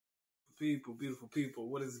beautiful people.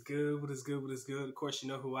 What is good? What is good? What is good? Of course, you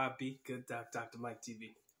know who I be. Good Doc, Dr. Mike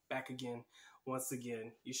TV. Back again, once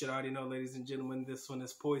again. You should already know, ladies and gentlemen, this one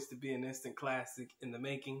is poised to be an instant classic in the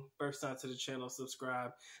making. First time to the channel,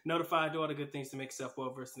 subscribe, notify, do all the good things to make yourself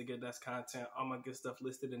well versed in the good best content. All my good stuff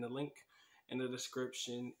listed in the link in the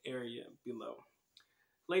description area below.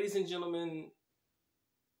 Ladies and gentlemen,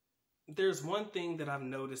 there's one thing that I've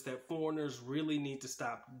noticed that foreigners really need to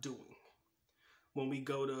stop doing. When we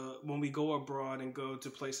go abroad and go to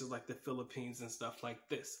places like the Philippines and stuff like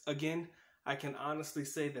this. Again, I can honestly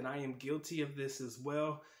say that I am guilty of this as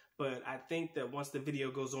well, but I think that once the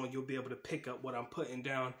video goes on, you'll be able to pick up what I'm putting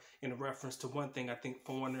down in reference to one thing I think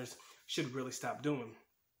foreigners should really stop doing.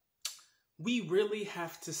 We really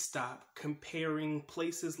have to stop comparing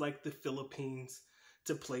places like the Philippines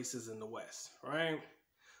to places in the West, right?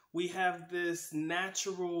 We have this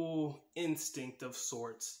natural instinct of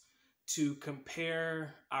sorts to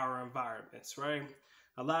compare our environments, right?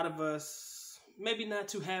 A lot of us maybe not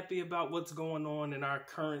too happy about what's going on in our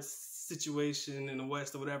current situation in the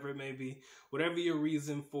West or whatever it may be. Whatever your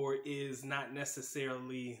reason for is not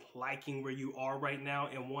necessarily liking where you are right now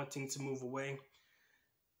and wanting to move away.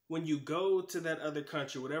 When you go to that other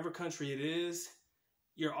country, whatever country it is,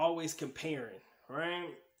 you're always comparing, right?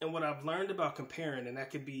 And what I've learned about comparing, and that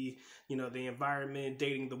could be, you know, the environment,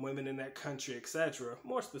 dating the women in that country, etc.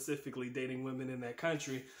 More specifically, dating women in that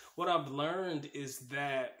country. What I've learned is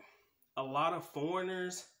that a lot of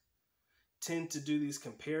foreigners tend to do these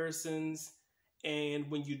comparisons. And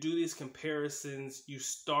when you do these comparisons, you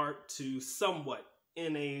start to somewhat,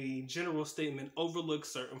 in a general statement, overlook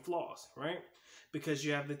certain flaws, right? Because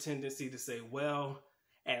you have the tendency to say, well,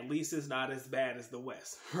 at least it's not as bad as the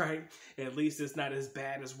West, right? At least it's not as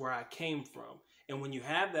bad as where I came from. And when you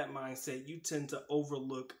have that mindset, you tend to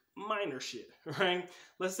overlook minor shit, right?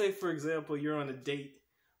 Let's say, for example, you're on a date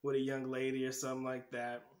with a young lady or something like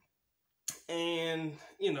that. And,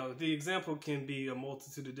 you know, the example can be a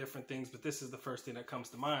multitude of different things, but this is the first thing that comes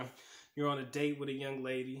to mind. You're on a date with a young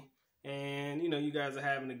lady and, you know, you guys are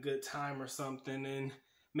having a good time or something. And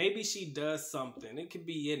maybe she does something. It could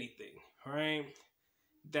be anything, right?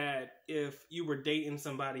 That if you were dating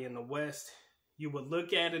somebody in the West, you would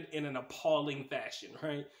look at it in an appalling fashion,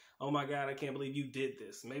 right? Oh my God, I can't believe you did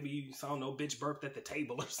this. Maybe you, I don't know, bitch burped at the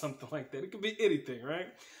table or something like that. It could be anything, right?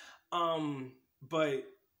 But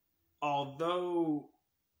although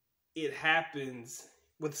it happens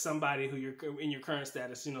with somebody who you're in your current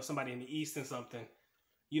status, you know, somebody in the East and something,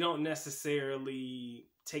 you don't necessarily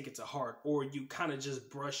take it to heart, or you kind of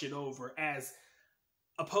just brush it over, as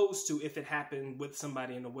opposed to if it happened with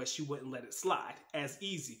somebody in the West, you wouldn't let it slide as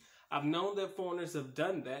easy. I've known that foreigners have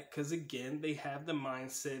done that because, again, they have the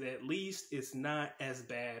mindset, at least it's not as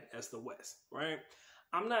bad as the West, right?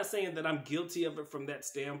 I'm not saying that I'm guilty of it from that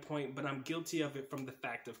standpoint, but I'm guilty of it from the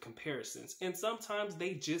fact of comparisons. And sometimes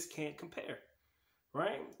they just can't compare,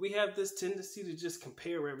 right? We have this tendency to just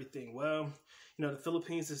compare everything. Well, you know, the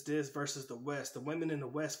Philippines is this versus the West, the women in the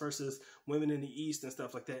West versus women in the East and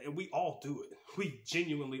stuff like that. And we all do it. We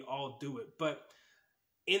genuinely all do it. But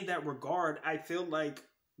in that regard, I feel like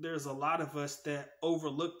there's a lot of us that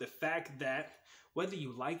overlook the fact that whether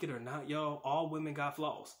you like it or not, y'all, all women got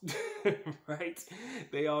flaws, right?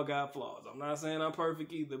 They all got flaws. I'm not saying I'm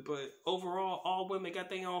perfect either, but overall, all women got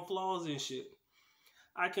their own flaws and shit.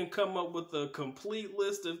 I can come up with a complete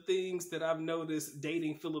list of things that I've noticed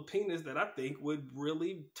dating Filipinas that I think would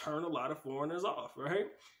really turn a lot of foreigners off, right?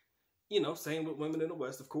 You know, same with women in the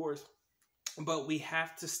West, of course. But we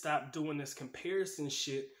have to stop doing this comparison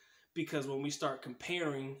shit, because when we start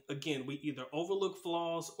comparing, again, we either overlook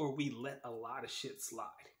flaws or we let a lot of shit slide.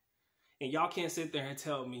 And y'all can't sit there and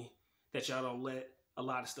tell me that y'all don't let a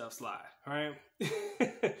lot of stuff slide, right?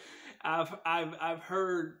 I've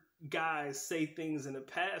heard guys say things in the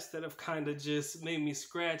past that have kind of just made me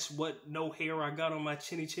scratch what no hair I got on my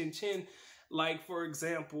chinny chin chin. Like, for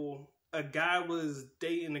example, a guy was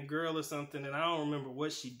dating a girl or something, and I don't remember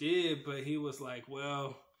what she did, but he was like,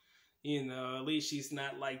 well, you know, at least she's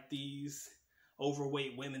not like these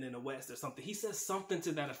overweight women in the West or something. He said something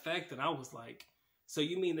to that effect, and I was like, so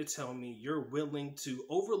you mean to tell me you're willing to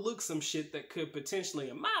overlook some shit that could potentially,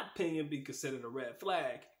 in my opinion, be considered a red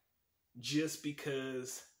flag just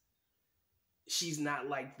because she's not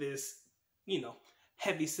like this, you know,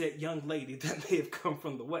 heavyset young lady that may have come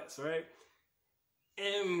from the West, right?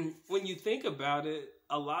 And when you think about it,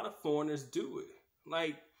 a lot of foreigners do it.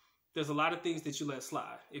 Like, there's a lot of things that you let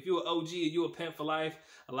slide. If you're an OG and you're a pimp for life,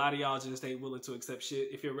 a lot of y'all just ain't willing to accept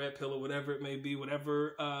shit. If you're a red pill or whatever it may be,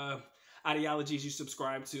 whatever ideologies you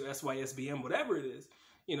subscribe to, SYSBM, whatever it is,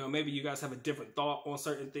 you know, maybe you guys have a different thought on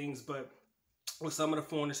certain things, but with some of the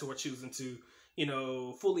foreigners who are choosing to, you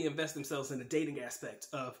know, fully invest themselves in the dating aspect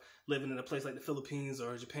of living in a place like the Philippines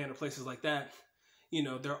or Japan or places like that, you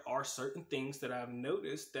know, there are certain things that I've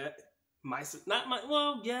noticed that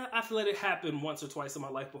I've let it happen once or twice in my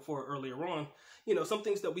life before earlier on. You know, some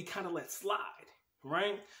things that we kind of let slide,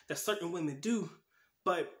 right? That certain women do,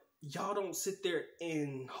 but y'all don't sit there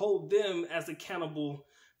and hold them as accountable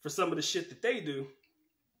for some of the shit that they do,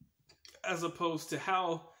 as opposed to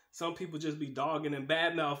how some people just be dogging and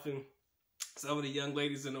bad-mouthing some of the young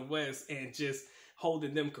ladies in the West and just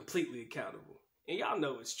holding them completely accountable. And y'all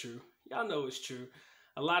know it's true. Y'all know it's true.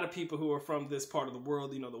 A lot of people who are from this part of the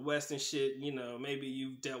world, you know, the West and shit, you know, maybe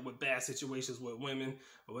you've dealt with bad situations with women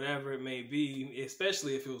or whatever it may be,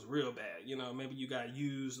 especially if it was real bad. You know, maybe you got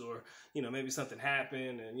used, or, you know, maybe something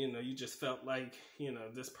happened and, you know, you just felt like, you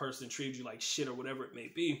know, this person treated you like shit or whatever it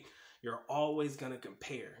may be. You're always going to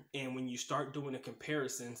compare. And when you start doing the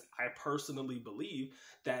comparisons, I personally believe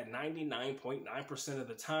that 99.9% of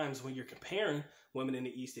the times when you're comparing women in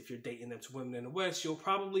the East, if you're dating them to women in the West, you'll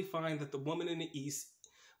probably find that the woman in the East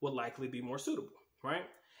will likely be more suitable, right?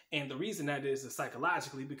 And the reason that is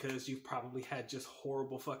psychologically because you've probably had just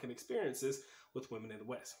horrible fucking experiences with women in the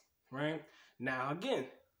West, right? Now, again,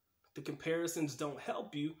 the comparisons don't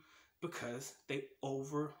help you because they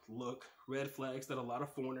overlook red flags that a lot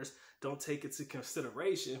of foreigners don't take into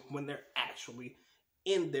consideration when they're actually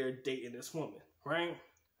in there dating this woman, right?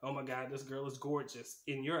 Oh my God, this girl is gorgeous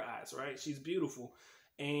in your eyes, right? She's beautiful.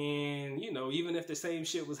 And, you know, even if the same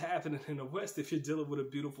shit was happening in the West, if you're dealing with a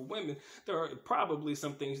beautiful woman, there are probably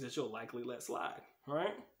some things that you'll likely let slide,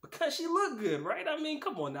 right? Because she look good, right? I mean,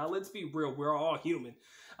 come on now, let's be real. We're all human.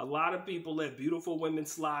 A lot of people let beautiful women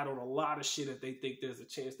slide on a lot of shit if they think there's a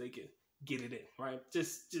chance they can get it in, right?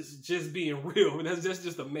 Just being real. That's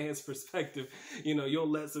just a man's perspective. You know, you'll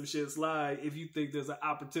let some shit slide if you think there's an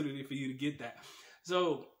opportunity for you to get that.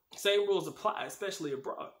 So same rules apply, especially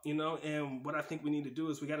abroad, you know? And what I think we need to do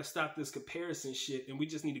is we got to stop this comparison shit, and we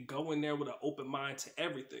just need to go in there with an open mind to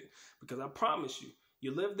everything. Because I promise you,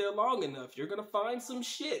 you live there long enough, you're going to find some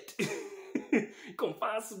shit. You're going to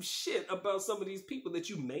find some shit about some of these people that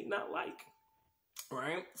you may not like,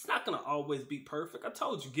 right? It's not going to always be perfect. I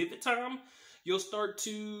told you, give it time. You'll start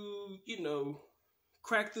to, you know,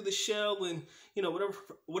 crack through the shell and, you know,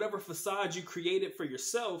 whatever facade you created for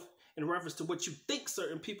yourself in reference to what you think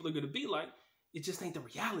certain people are going to be like, it just ain't the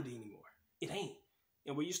reality anymore. It ain't.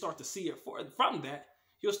 And when you start to see it from that,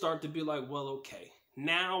 you'll start to be like, well, okay,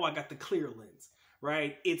 now I got the clear lens,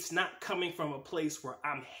 right? It's not coming from a place where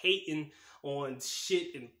I'm hating on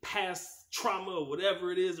shit and past trauma or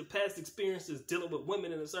whatever it is, or past experiences dealing with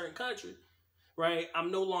women in a certain country, right?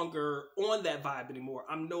 I'm no longer on that vibe anymore.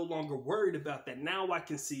 I'm no longer worried about that. Now I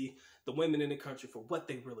can see the women in the country for what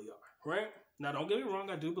they really are, right? Now, don't get me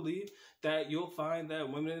wrong. I do believe that you'll find that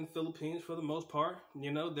women in the Philippines, for the most part,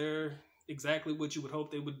 you know, they're exactly what you would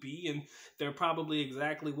hope they would be. And they're probably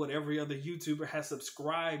exactly what every other YouTuber has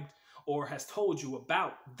subscribed or has told you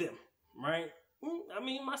about them, right? I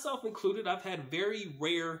mean, myself included, I've had very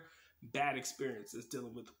rare bad experiences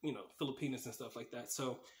dealing with, you know, Filipinos and stuff like that.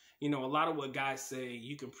 So, you know, a lot of what guys say,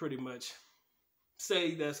 you can pretty much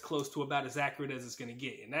say that's close to about as accurate as it's going to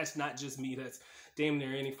get. And that's not just me. That's damn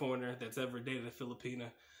near any foreigner that's ever dated a Filipina,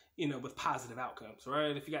 you know, with positive outcomes,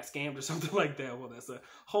 right? If you got scammed or something like that, well, that's a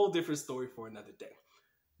whole different story for another day.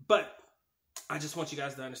 But I just want you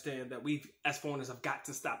guys to understand that we, as foreigners, have got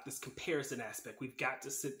to stop this comparison aspect. We've got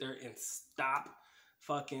to sit there and stop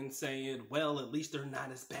fucking saying, well, at least they're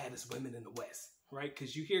not as bad as women in the West, right?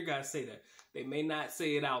 Because you hear guys say that. They may not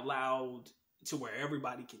say it out loud to where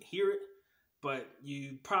everybody can hear it, but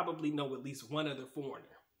you probably know at least one other foreigner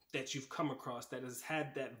that you've come across that has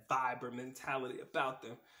had that vibe or mentality about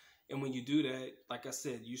them. And when you do that, like I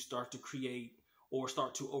said, you start to create or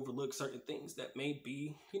start to overlook certain things that may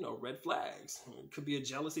be, you know, red flags. It could be a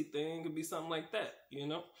jealousy thing, it could be something like that, you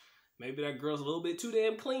know? Maybe that girl's a little bit too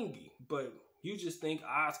damn clingy, but you just think,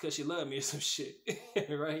 it's because she loved me or some shit,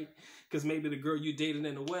 right? Because maybe the girl you dated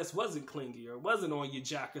in the West wasn't clingy or wasn't on your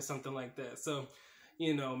jock or something like that. So,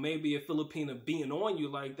 you know, maybe a Filipina being on you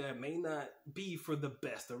like that may not be for the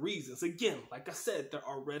best of reasons. Again, like I said, there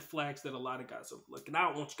are red flags that a lot of guys overlook. And I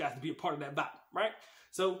don't want you guys to be a part of that vibe, right?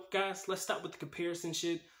 So, guys, let's stop with the comparison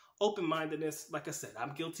shit. Open-mindedness, like I said,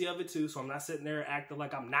 I'm guilty of it too. So I'm not sitting there acting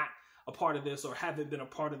like I'm not a part of this or haven't been a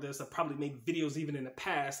part of this. I probably made videos even in the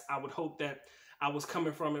past. I would hope that I was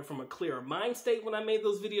coming from it from a clearer mind state when I made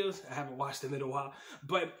those videos. I haven't watched them in a while.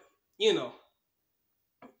 But, you know,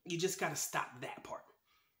 you just got to stop that part.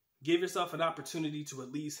 Give yourself an opportunity to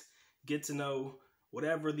at least get to know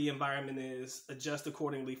whatever the environment is, adjust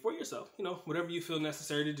accordingly for yourself. You know, whatever you feel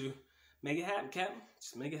necessary to do. Make it happen, Captain.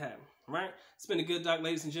 Just make it happen. All right? It's been a good doc,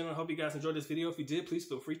 ladies and gentlemen. I hope you guys enjoyed this video. If you did, please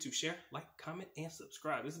feel free to share, like, comment, and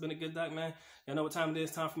subscribe. This has been a good doc, man. Y'all know what time it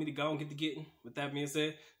is. Time for me to go and get to getting. With that being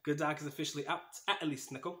said, good doc is officially out. At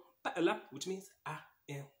least, Nico. Which means I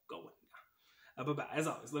am going now. Bye-bye. As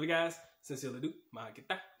always, love you guys. Sincerely do.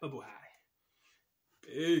 Bye-bye.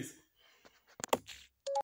 Peace.